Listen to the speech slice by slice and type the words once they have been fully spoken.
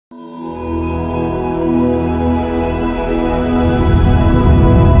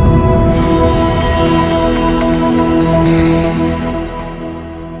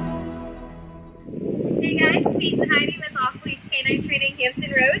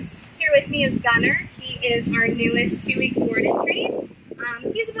with me is Gunner. He is our newest 2-week board and train.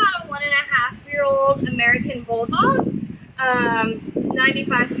 He's about a 1.5-year-old American Bulldog,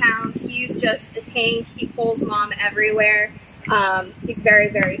 95 pounds. He's just a tank. He pulls mom everywhere. He's very,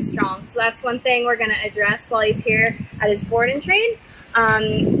 very strong. So that's one thing we're going to address while he's here at his board and train.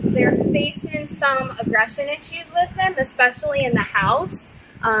 They're facing some aggression issues with him, especially in the house.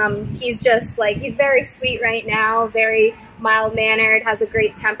 He's just like, he's very sweet right now, very mild-mannered, has a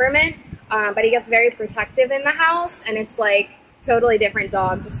great temperament, but he gets very protective in the house, and it's like totally different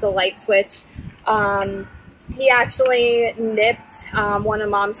dog, just a light switch. He actually nipped one of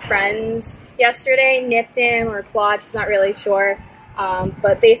mom's friends yesterday, nipped him or clawed, she's not really sure,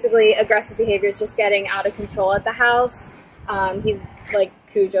 but basically aggressive behavior is just getting out of control at the house. He's like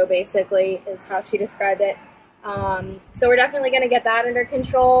Cujo, basically, is how she described it. So we're definitely going to get that under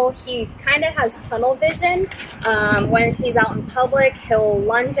control. He kind of has tunnel vision. When he's out in public, he'll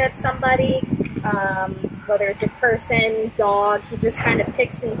lunge at somebody, whether it's a person, dog. He just kind of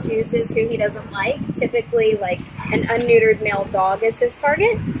picks and chooses who he doesn't like. Typically, like an unneutered male dog is his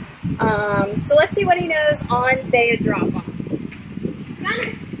target. So let's see what he knows on day of drop-off.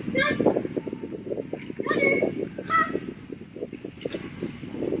 Gunner, Gunner, Gunner, come.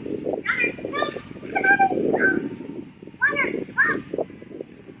 Gunner, come.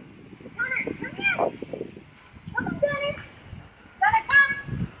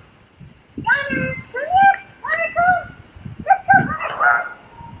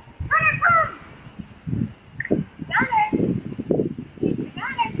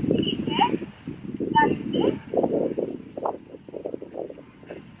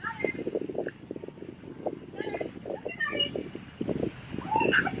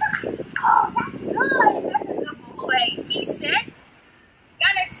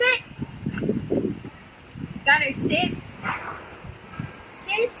 Gunner, sit.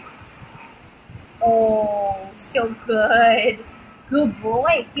 Sit. Oh, so good. Good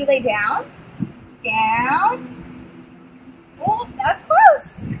boy. You lay down. Down. Oh, that was close.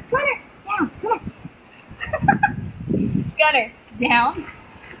 Gunner, down. Come on. Gunner, down.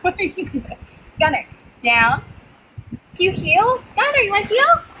 What are you doing? Gunner, down. You heel? Gunner, you want to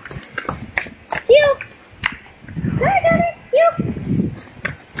heel? Heel. Gunner, Gunner, heel.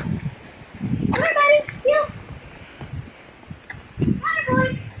 Come on, buddy. Heel. Gunner, boy.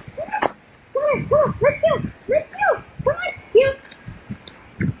 Gunner, come on. Let's heel. Let's heel. Come on. Heel.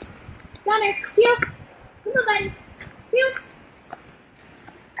 Gunner, heel. Come on, buddy. Heel.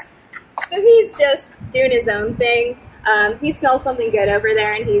 So he's just doing his own thing. He smells something good over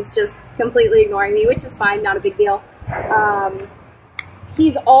there, and he's just completely ignoring me, which is fine, not a big deal.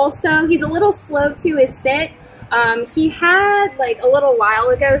 He's a little slow to his sit. He had, like, a little while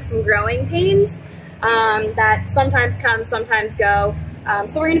ago some growing pains that sometimes come, sometimes go.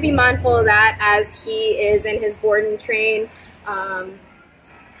 So we're going to be mindful of that as he is in his board and train.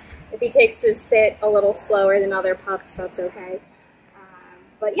 If he takes his sit a little slower than other pups, that's okay.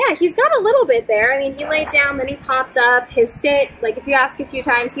 But yeah, he's got a little bit there. I mean, he laid down, then he popped up. His sit, like if you ask a few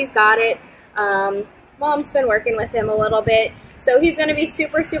times, he's got it. Mom's been working with him a little bit. So he's going to be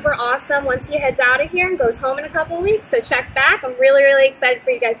super, super awesome once he heads out of here and goes home in a couple of weeks. So check back. I'm really, really excited for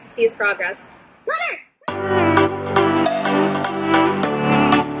you guys to see his progress. Gunner!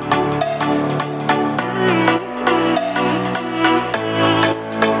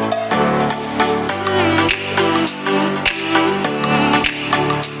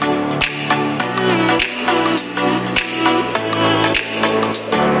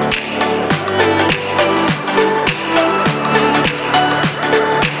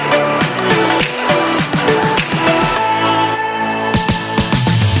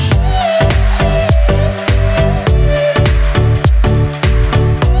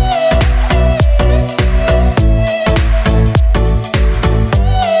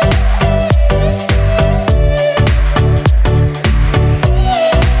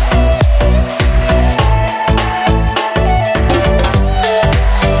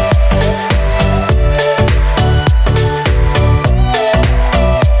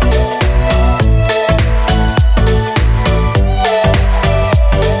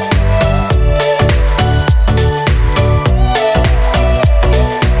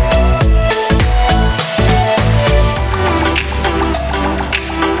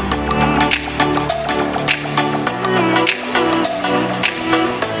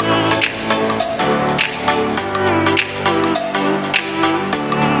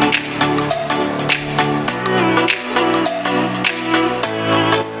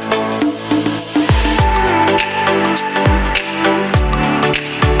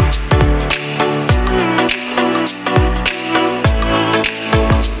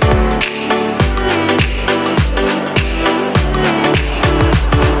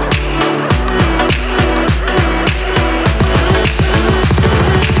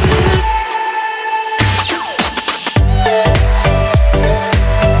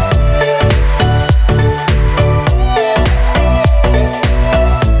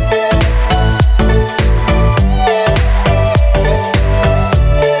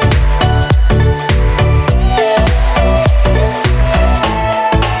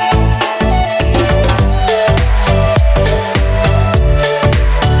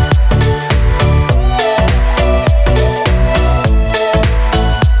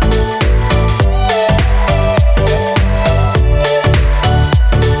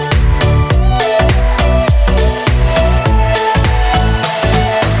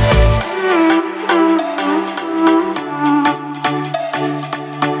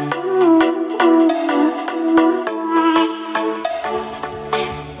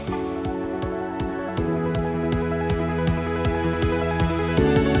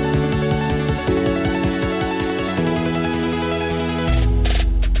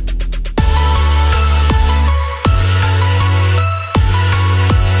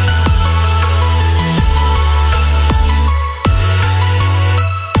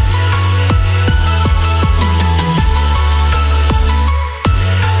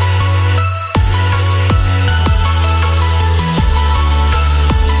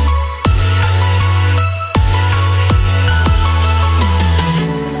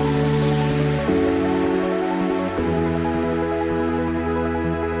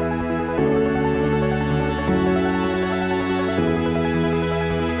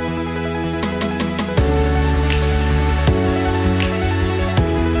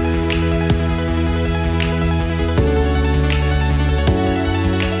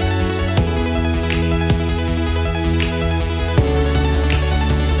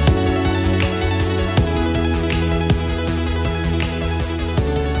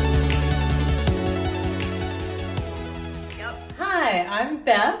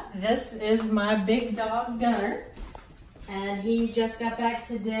 is my big dog, Gunner, and he just got back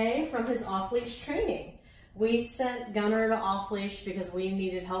today from his off-leash training. We sent Gunner to off-leash because we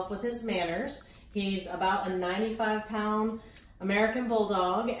needed help with his manners. He's about a 95-pound American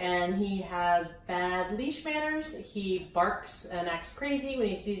Bulldog, and he has bad leash manners. He barks and acts crazy when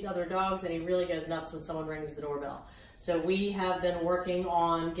he sees other dogs, and he really goes nuts when someone rings the doorbell. So we have been working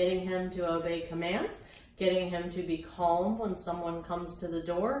on getting him to obey commands, getting him to be calm when someone comes to the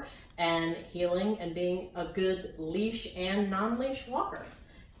door, and healing and being a good leash and non-leash walker.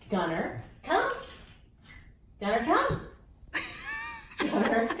 Gunner, come. Gunner, come.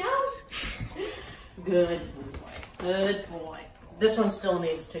 Gunner, come. Good boy. Good boy. This one still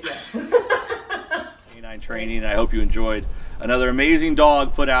needs to go. Canine training. I hope you enjoyed another amazing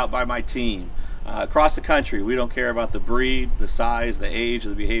dog put out by my team. Across the country, we don't care about the breed, the size, the age,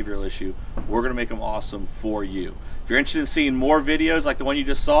 or the behavioral issue. We're going to make them awesome for you. If you're interested in seeing more videos like the one you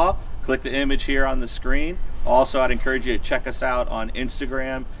just saw, click the image here on the screen. Also, I'd encourage you to check us out on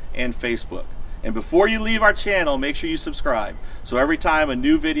Instagram and Facebook. And before you leave our channel, make sure you subscribe. So every time a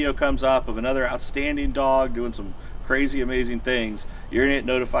new video comes up of another outstanding dog doing some crazy, amazing things, you're going to get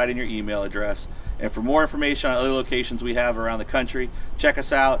notified in your email address. And for more information on other locations we have around the country, check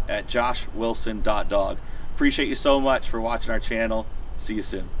us out at joshwilson.dog. Appreciate you so much for watching our channel. See you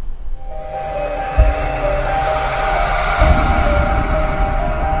soon.